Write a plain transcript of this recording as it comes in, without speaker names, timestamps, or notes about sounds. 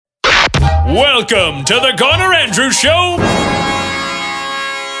Welcome to the Garner Andrews Show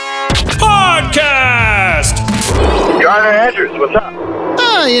podcast. Garner Andrews, what's up?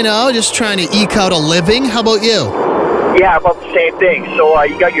 Just trying to eke out a living. How about you? Yeah, about the same thing. So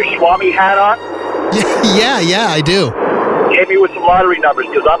you got your Swami hat on? Yeah, I do. Hit me with some lottery numbers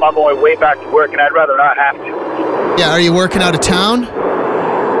because I'm on my way back to work and I'd rather not have to. Yeah, are you working out of town?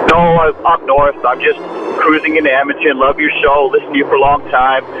 No, I'm up north. I'm just cruising into Edmonton. Love your show. Listened to you for a long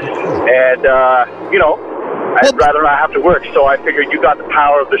time. And, I'd rather not have to work. So I figured you got the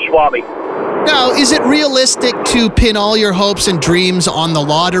power of the Swami. Now, is it realistic to pin all your hopes and dreams on the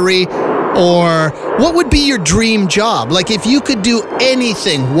lottery? Or what would be your dream job? Like, if you could do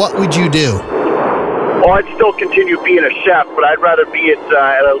anything, what would you do? Well, I'd still continue being a chef, but I'd rather be at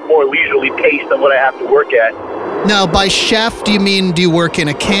a more leisurely pace than what I have to work at. Now, by chef, do you work in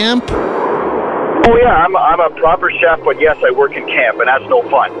a camp? Oh, yeah, I'm a proper chef, but yes, I work in camp, and that's no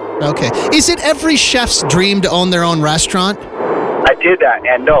fun. Okay. Is it every chef's dream to own their own restaurant? I did that,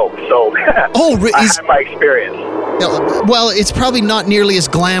 and no, so I had my experience. Well, it's probably not nearly as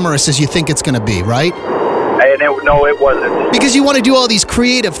glamorous as you think it's going to be, right? No, it wasn't. Because you want to do all these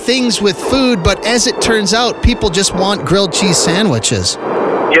creative things with food, but as it turns out, people just want grilled cheese sandwiches.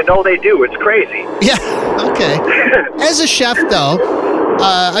 You know they do. It's crazy. Yeah, okay. As a chef, though,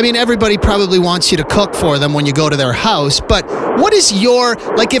 everybody probably wants you to cook for them when you go to their house, but what is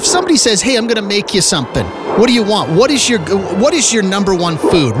if somebody says, hey, I'm going to make you something, what do you want? What is your number one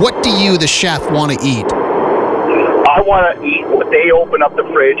food? What do you, the chef, want to eat? I want to eat what they open up the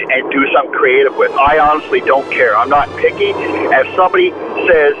fridge and do something creative with. I honestly don't care. I'm not picky. If somebody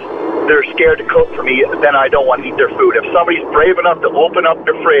says they're scared to cook for me, then I don't want to eat their food. If somebody's brave enough to open up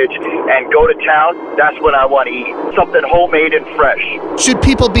their fridge and go to town, that's what I want to eat. Something homemade and fresh. Should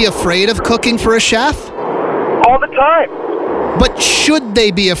people be afraid of cooking for a chef? All the time. But should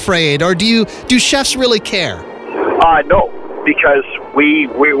they be afraid, or do chefs really care? No, because we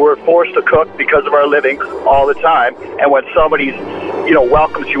were forced to cook because of our living all the time. And when somebody's,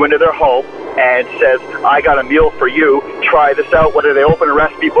 welcomes you into their home and says, I got a meal for you, try this out, whether they open a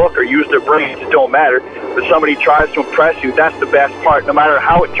recipe book or use their brains, it don't matter. But somebody tries to impress you, that's the best part. No matter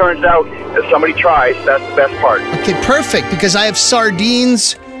how it turns out, if somebody tries, that's the best part. Okay, perfect, because I have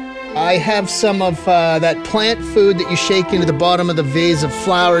sardines. I have some of that plant food that you shake into the bottom of the vase of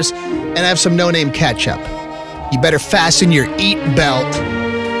flowers, and I have some no-name ketchup. You better fasten your eat belt.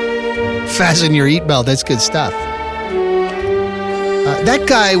 Fasten your eat belt, that's good stuff. That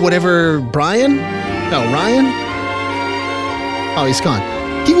guy, Ryan? Oh, he's gone.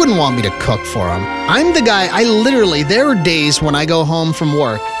 He wouldn't want me to cook for him. I'm the guy, there are days when I go home from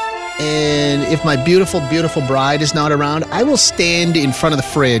work, and if my beautiful, beautiful bride is not around, I will stand in front of the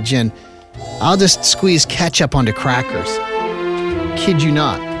fridge and I'll just squeeze ketchup onto crackers. Kid you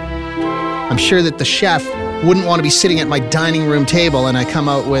not. I'm sure that the chef wouldn't want to be sitting at my dining room table and I come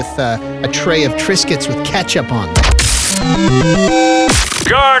out with a tray of Triscuits with ketchup on them.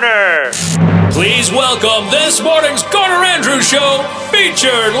 Garner! Please welcome this morning's Garner Andrews Show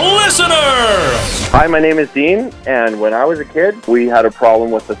featured listener! Hi, my name is Dean, and when I was a kid, we had a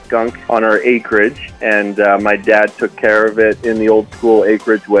problem with a skunk on our acreage, and my dad took care of it in the old school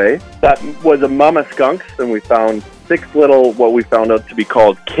acreage way. That was a mama skunk, and we found 6 little, what we found out to be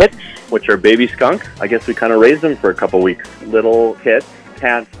called kits, which are baby skunks. I guess we kind of raised them for a couple weeks. Little kits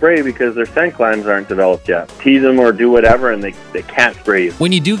can't spray because their scent glands aren't developed yet. Tease them or do whatever and they can't spray you.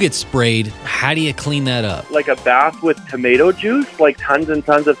 When you do get sprayed, how do you clean that up? Like a bath with tomato juice, like tons and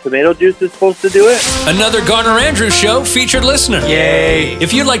tons of tomato juice is supposed to do it. Another Garner Andrews Show featured listener. Yay!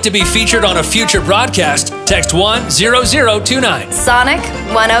 If you'd like to be featured on a future broadcast, text 10029. Sonic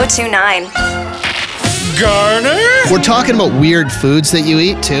 1029. Garner? We're talking about weird foods that you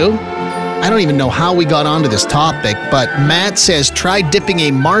eat too. I don't even know how we got onto this topic, but Matt says try dipping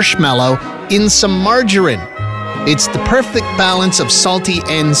a marshmallow in some margarine. It's the perfect balance of salty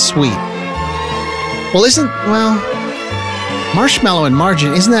and sweet. Marshmallow and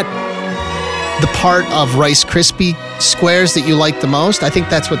margarine, isn't that the part of Rice Krispie squares that you like the most? I think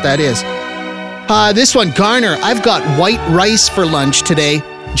that's what that is. This one, Garner, I've got white rice for lunch today.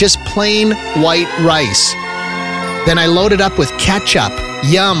 Just plain white rice. Then I loaded up with ketchup.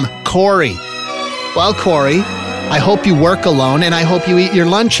 Yum, Corey. Well, Corey, I hope you work alone and I hope you eat your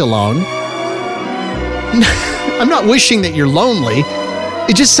lunch alone. I'm not wishing that you're lonely.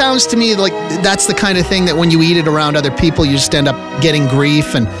 It just sounds to me like that's the kind of thing that when you eat it around other people, you just end up getting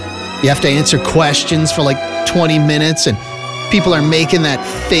grief and you have to answer questions for like 20 minutes and people are making that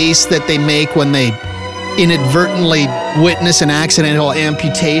face that they make when they inadvertently witness an accidental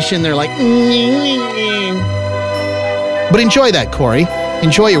amputation. They're like, but enjoy that, Corey.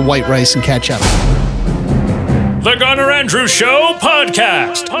 Enjoy your white rice and ketchup. The Garner Andrews Show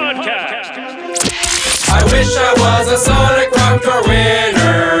podcast. I wish I was a Sonic Rock Tour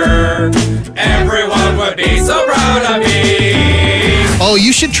winner. Everyone would be so proud of me. Oh,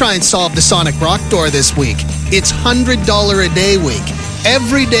 you should try and solve the Sonic Rock Door this week. It's $100 a day week.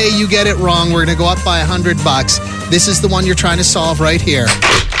 Every day you get it wrong, we're going to go up by $100. This is the one you're trying to solve right here.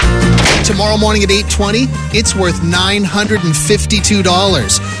 Tomorrow morning at 8:20, it's worth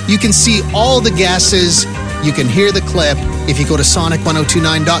 $952. You can see all the guesses. You can hear the clip if you go to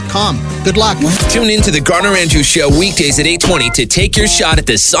sonic1029.com. Good luck. Tune in to the Garner Andrews Show weekdays at 8:20 to take your shot at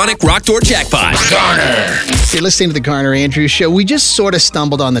the Sonic Rock Door jackpot. Garner. You're listening to the Garner Andrews Show. We just sort of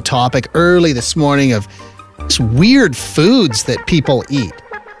stumbled on the topic early this morning of weird foods that people eat.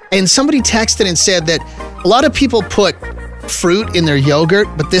 And somebody texted and said that a lot of people put fruit in their yogurt,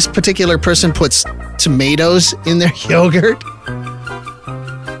 but this particular person puts tomatoes in their yogurt.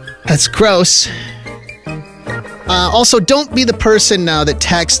 That's gross. Also, don't be the person now that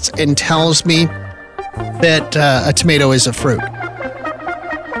texts and tells me that a tomato is a fruit.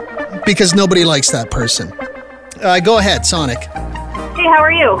 Because nobody likes that person. Go ahead, Sonic. Hey, how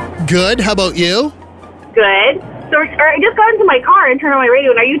are you? Good. How about you? Good. So I just got into my car and turned on my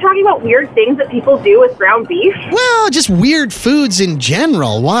radio, and are you talking about weird things that people do with ground beef? Well, just weird foods in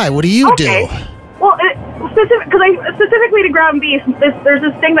general. Why? What do you do? Well, specifically to ground beef, there's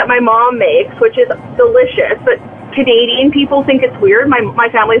this thing that my mom makes, which is delicious, but Canadian people think it's weird. My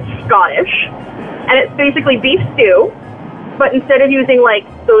family's Scottish, and it's basically beef stew, but instead of using like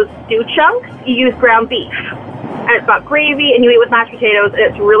those stew chunks, you use ground beef. And it's got gravy, and you eat with mashed potatoes, and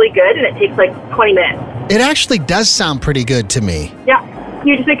it's really good, and it takes like 20 minutes. It actually does sound pretty good to me. Yeah.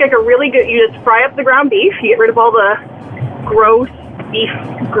 You just make like you just fry up the ground beef, you get rid of all the gross beef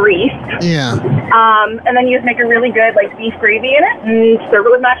grease. Yeah. And then you just make a really good like beef gravy in it and serve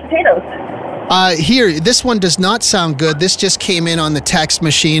it with mashed potatoes. Here, this one does not sound good. This just came in on the text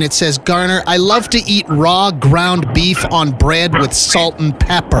machine. It says, Garner, I love to eat raw ground beef on bread with salt and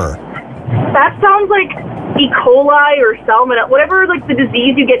pepper. That sounds like E. coli or salmonella, whatever like the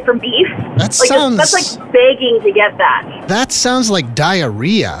disease you get from beef. That's like begging to get that. That sounds like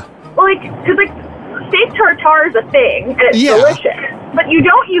diarrhea. Well, like, because like steak tartare is a thing, and it's delicious. But you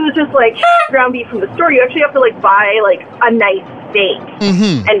don't use just like ground beef from the store. You actually have to like buy like a nice steak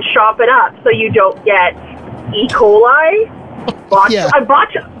and chop it up so you don't get E. coli.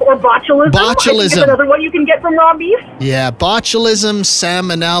 Botulism. Botulism. Is another one you can get from raw beef. Yeah, botulism,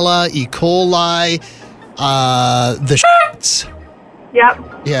 salmonella, E. coli, the shits. Yep.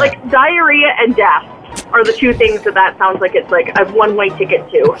 Yeah. Like diarrhea and death are the two things that sounds like it's like a one-way ticket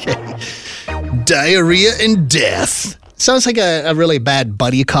to. Okay. Diarrhea and death. Sounds like a really bad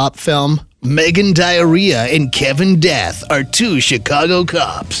buddy cop film. Megan Diarrhea and Kevin Death are two Chicago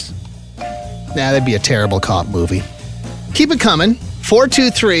cops. Nah, that'd be a terrible cop movie. Keep it coming.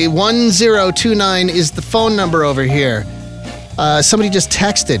 423-1029 is the phone number over here. Somebody just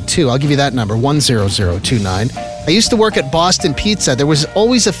texted, too. I'll give you that number, 10029. I used to work at Boston Pizza. There was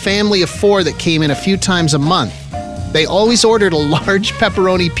always a family of four that came in a few times a month. They always ordered a large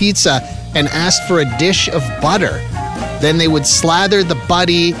pepperoni pizza and asked for a dish of butter. Then they would slather the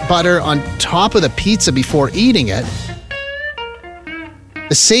butter on top of the pizza before eating it.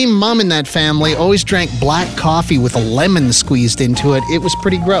 The same mom in that family always drank black coffee with a lemon squeezed into it. It was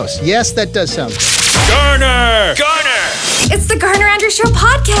pretty gross. Yes, that does sound. Garner! It's the Garner Andrews Show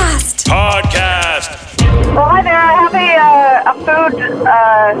podcast. Well, hi there. I have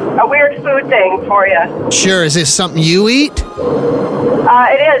a weird food thing for you. Sure. Is this something you eat?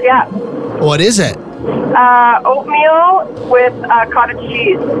 It is, yeah. What is it? Oatmeal with cottage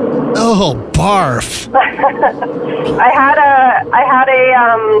cheese. Oh, barf. I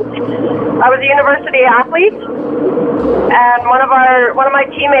was a university athlete, and one of my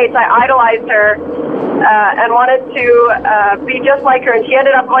teammates, I idolized her and wanted to be just like her, and she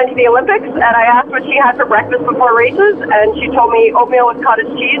ended up going to the Olympics, and I asked what she had for breakfast before races, and she told me oatmeal with cottage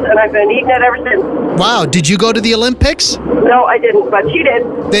cheese, and I've been eating it ever since. Wow, did you go to the Olympics? No, I didn't, but she did.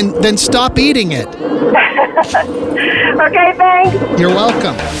 Then stop eating it. Okay, thanks. You're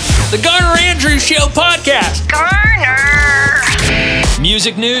welcome. The Garner Andrews Show podcast. Garner!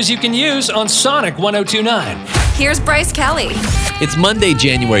 Music news you can use on Sonic 1029. Here's Bryce Kelly. It's Monday,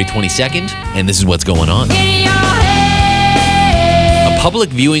 January 22nd, and this is what's going on. A public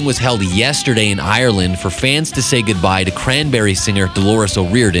viewing was held yesterday in Ireland for fans to say goodbye to Cranberry singer Dolores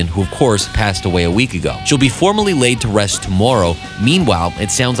O'Riordan, who of course passed away a week ago. She'll be formally laid to rest tomorrow. Meanwhile,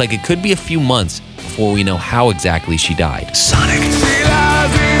 it sounds like it could be a few months before we know how exactly she died. Sonic.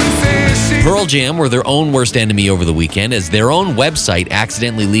 Pearl Jam were their own worst enemy over the weekend as their own website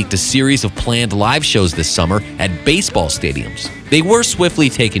accidentally leaked a series of planned live shows this summer at baseball stadiums. They were swiftly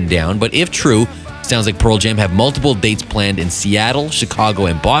taken down, but if true, sounds like Pearl Jam have multiple dates planned in Seattle, Chicago,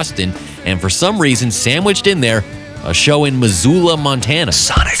 and Boston, and for some reason sandwiched in there, a show in Missoula, Montana.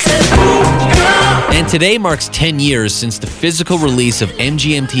 Sonic. And today marks 10 years since the physical release of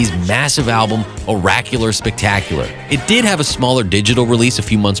MGMT's massive album, Oracular Spectacular. It did have a smaller digital release a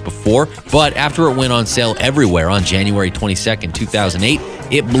few months before, but after it went on sale everywhere on January 22nd, 2008,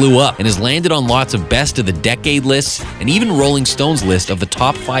 it blew up and has landed on lots of best of the decade lists and even Rolling Stone's list of the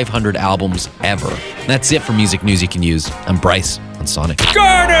top 500 albums ever. That's it for music news you can use. I'm Bryce on Sonic.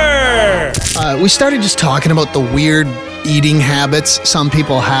 Garner! We started just talking about the weird eating habits some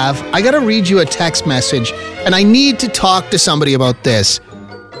people have. I gotta read you a text message, and I need to talk to somebody about this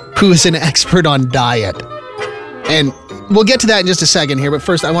who is an expert on diet. And we'll get to that in just a second here, but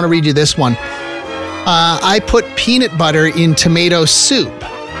first I want to read you this one. I put peanut butter in tomato soup.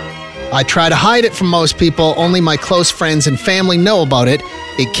 I try to hide it from most people, only my close friends and family know about it.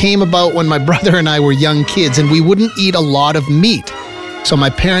 It came about when my brother and I were young kids and we wouldn't eat a lot of meat. So my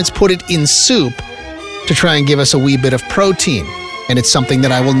parents put it in soup to try and give us a wee bit of protein. And it's something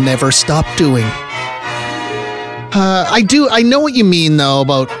that I will never stop doing. I know what you mean though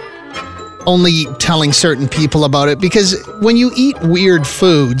about only telling certain people about it, because when you eat weird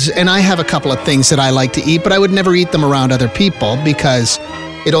foods, and I have a couple of things that I like to eat, but I would never eat them around other people because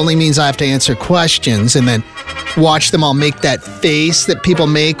it only means I have to answer questions and then watch them all make that face that people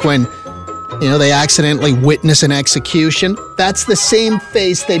make when, they accidentally witness an execution. That's the same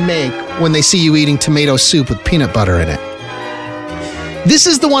face they make when they see you eating tomato soup with peanut butter in it. This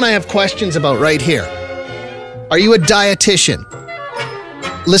is the one I have questions about right here. Are you a dietitian?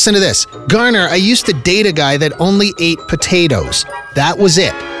 Listen to this. Garner, I used to date a guy that only ate potatoes. That was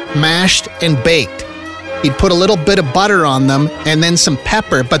it. Mashed and baked. He'd put a little bit of butter on them and then some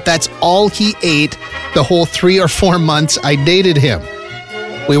pepper, but that's all he ate the whole 3 or 4 months I dated him.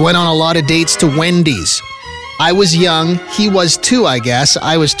 We went on a lot of dates to Wendy's. I was young. He was too, I guess.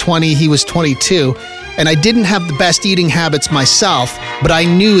 I was 20. He was 22. And I didn't have the best eating habits myself, but I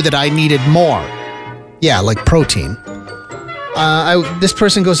knew that I needed more. Yeah, like protein. This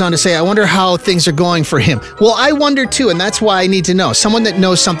person goes on to say, I wonder how things are going for him. Well, I wonder too, and that's why I need to know. Someone that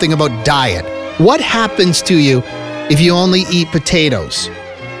knows something about diet. What happens to you if you only eat potatoes?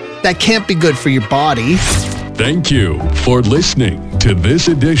 That can't be good for your body. Thank you for listening to this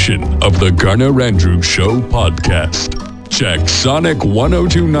edition of the Garner Andrews Show podcast. Check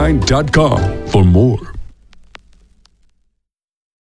Sonic1029.com for more.